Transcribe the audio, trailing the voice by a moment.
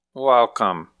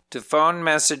Welcome to Phone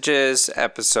Messages,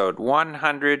 episode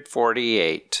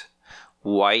 148,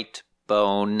 White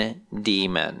Bone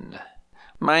Demon.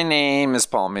 My name is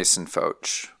Paul Mason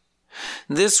Foch.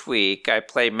 This week I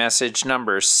play message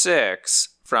number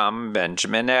 6 from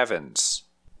Benjamin Evans.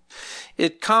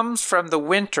 It comes from the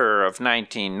winter of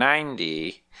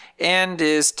 1990 and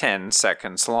is 10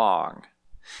 seconds long.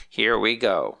 Here we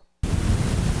go.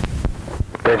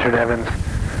 Benjamin Evans,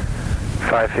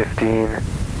 515,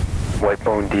 White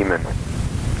Bone Demon.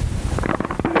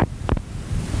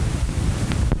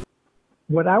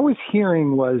 What I was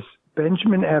hearing was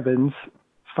Benjamin Evans,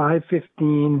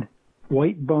 515,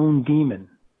 White Bone Demon.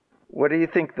 What do you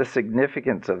think the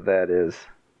significance of that is?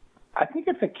 I think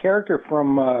it's a character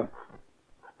from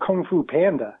Kung Fu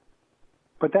Panda,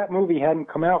 but that movie hadn't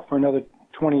come out for another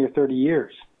 20 or 30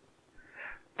 years.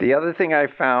 The other thing I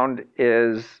found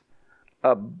is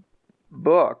a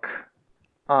book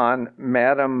on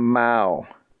Madame Mao,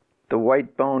 the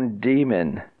White Bone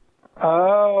Demon.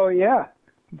 Oh, yeah.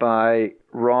 By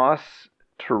Ross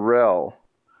Terrell.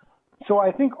 So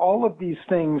I think all of these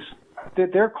things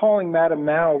that they're calling Madame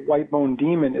Mao White Bone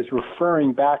Demon is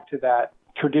referring back to that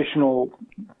traditional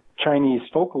Chinese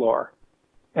folklore.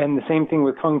 And the same thing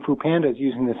with Kung Fu Panda is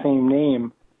using the same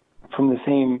name from the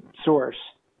same source.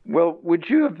 Well, would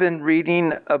you have been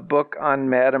reading a book on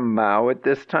Madame Mao at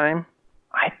this time?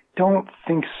 I don't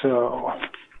think so.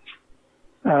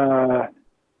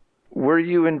 Were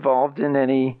you involved in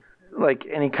any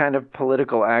kind of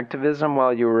political activism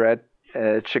while you were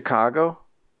at Chicago?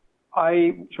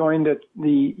 I joined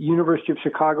the University of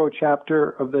Chicago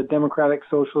chapter of the Democratic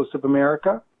Socialists of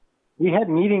America. We had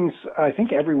meetings, I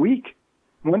think, every week.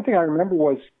 One thing I remember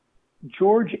was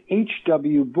George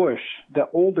H.W. Bush, the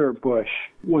older Bush,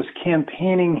 was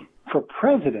campaigning for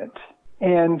president.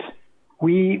 And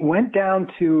we went down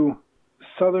to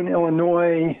southern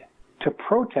Illinois to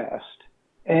protest.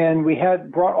 And we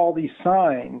had brought all these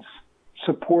signs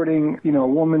supporting, a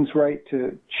woman's right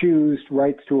to choose,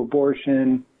 rights to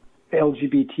abortion,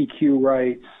 LGBTQ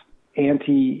rights,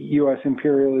 anti-U.S.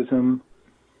 imperialism,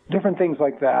 different things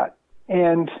like that.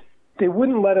 And they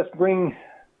wouldn't let us bring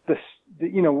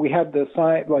we had the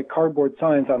sign, like cardboard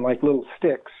signs on like little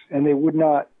sticks, and they would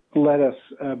not let us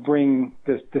bring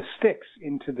the sticks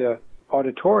into the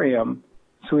auditorium.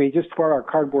 So we just brought our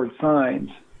cardboard signs.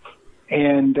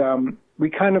 And we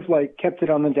kind of like kept it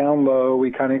on the down low.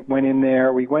 We kind of went in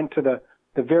there. We went to the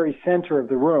very center of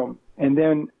the room. And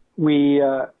then we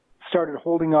started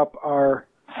holding up our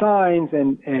signs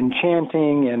and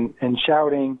chanting and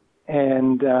shouting.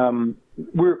 And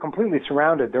we were completely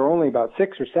surrounded. There were only about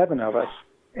 6 or 7 of us.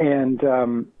 And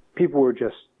people were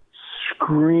just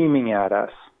screaming at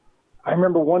us. I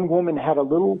remember one woman had a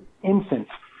little infant,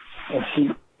 and she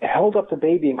held up the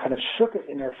baby and kind of shook it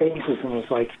in their faces and was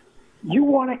like, "You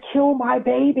want to kill my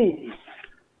baby?"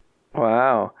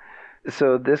 Wow.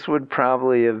 So this would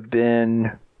probably have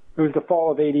been... It was the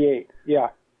fall of '88, yeah.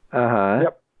 Uh-huh.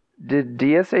 Yep. Did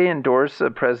DSA endorse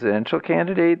a presidential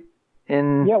candidate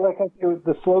in... Yeah,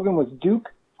 the slogan was Duke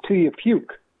till you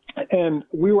puke. And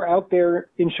we were out there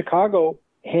in Chicago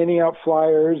handing out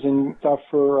flyers and stuff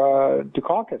for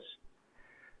Dukakis.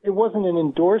 It wasn't an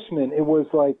endorsement. It was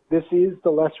like, this is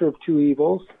the lesser of two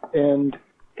evils, and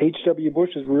H.W.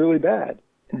 Bush is really bad.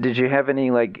 Did you have any,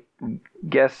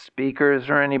 guest speakers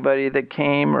or anybody that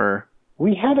came, or...?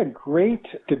 We had a great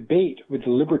debate with the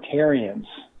libertarians.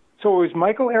 So it was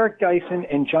Michael Eric Dyson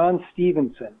and John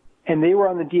Stevenson, and they were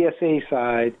on the DSA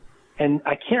side, and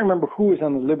I can't remember who was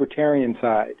on the libertarian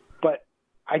side, but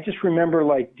I just remember,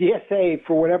 DSA,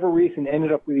 for whatever reason,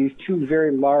 ended up with these two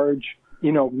very large,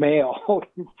 male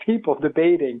people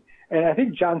debating. And I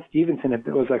think John Stevenson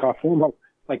was a former,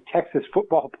 Texas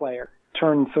football player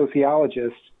turned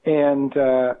sociologist. And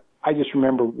I just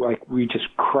remember, we just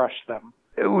crushed them.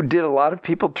 Did a lot of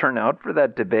people turn out for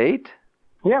that debate?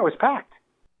 Yeah, it was packed.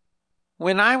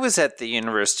 When I was at the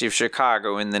University of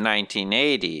Chicago in the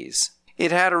 1980s,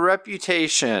 it had a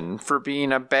reputation for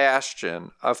being a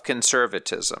bastion of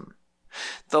conservatism.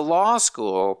 The law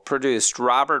school produced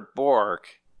Robert Bork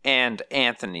and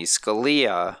Anthony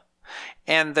Scalia,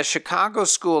 and the Chicago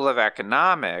School of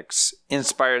Economics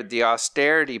inspired the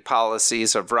austerity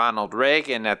policies of Ronald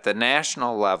Reagan at the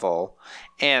national level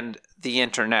and the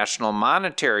International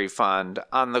Monetary Fund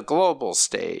on the global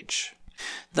stage.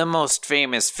 The most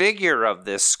famous figure of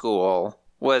this school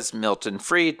was Milton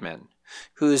Friedman,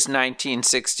 whose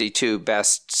 1962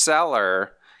 bestseller,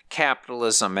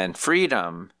 Capitalism and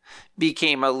Freedom,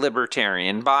 became a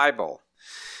libertarian Bible.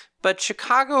 But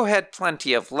Chicago had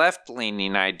plenty of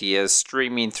left-leaning ideas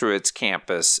streaming through its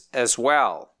campus as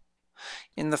well.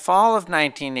 In the fall of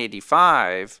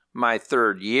 1985, my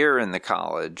third year in the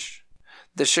college,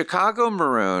 the Chicago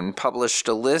Maroon published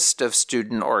a list of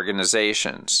student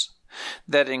organizations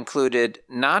that included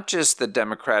not just the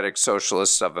Democratic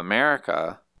Socialists of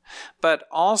America, but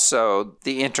also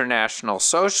the International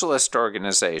Socialist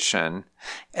Organization,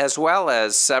 as well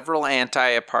as several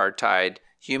anti-apartheid,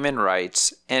 human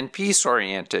rights, and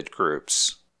peace-oriented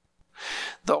groups.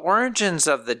 The origins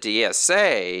of the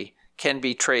DSA can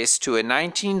be traced to a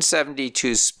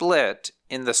 1972 split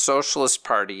in the Socialist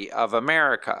Party of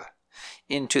America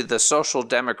into the Social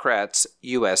Democrats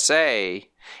USA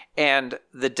and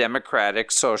the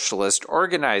Democratic Socialist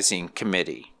Organizing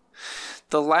Committee.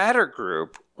 The latter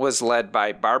group was led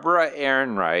by Barbara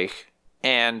Ehrenreich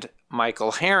and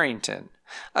Michael Harrington,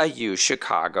 a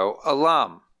UChicago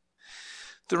alum.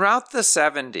 Throughout the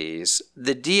 70s,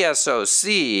 the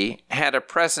DSOC had a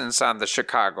presence on the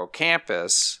Chicago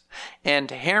campus,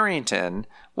 and Harrington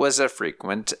was a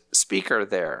frequent speaker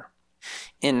there.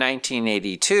 In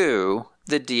 1982,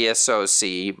 the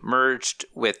DSOC merged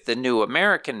with the New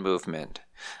American Movement,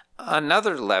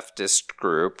 another leftist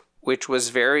group which was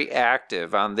very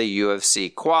active on the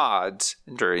UFC quads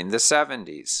during the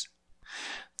 70s.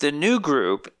 The new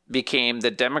group became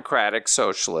the Democratic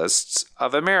Socialists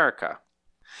of America.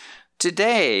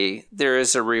 Today, there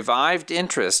is a revived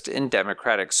interest in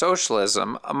democratic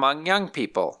socialism among young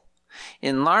people,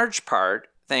 in large part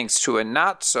thanks to a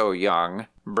not-so-young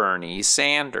Bernie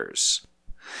Sanders.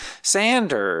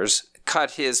 Sanders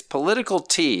cut his political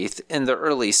teeth in the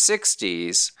early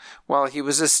 60s while he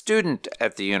was a student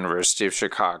at the University of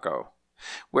Chicago,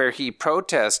 where he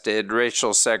protested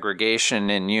racial segregation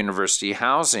in university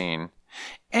housing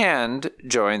and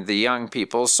joined the Young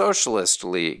People's Socialist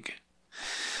League.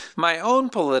 My own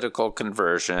political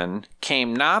conversion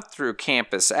came not through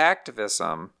campus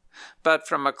activism, but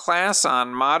from a class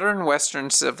on modern Western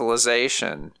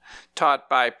civilization taught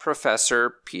by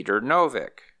Professor Peter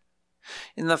Novick.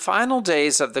 In the final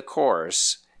days of the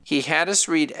course, he had us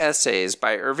read essays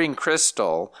by Irving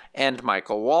Kristol and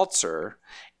Michael Walzer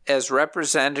as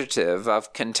representative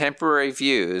of contemporary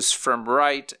views from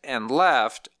right and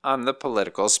left on the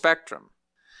political spectrum.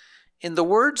 In the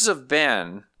words of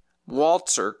Ben,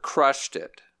 Walzer crushed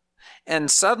it, and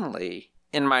suddenly,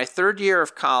 in my third year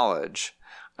of college,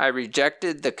 I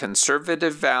rejected the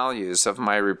conservative values of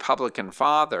my Republican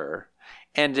father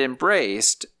and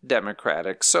embraced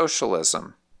democratic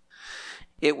socialism.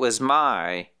 It was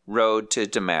my road to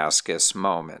Damascus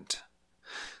moment.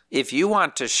 If you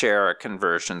want to share a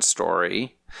conversion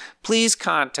story, please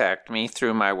contact me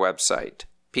through my website,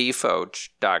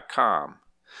 pfoch.com.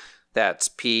 That's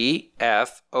pfootsch.com.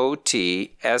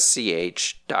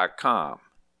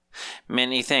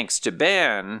 Many thanks to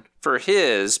Ben for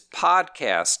his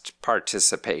podcast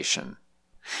participation.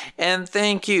 And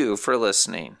thank you for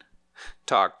listening.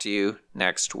 Talk to you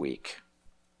next week.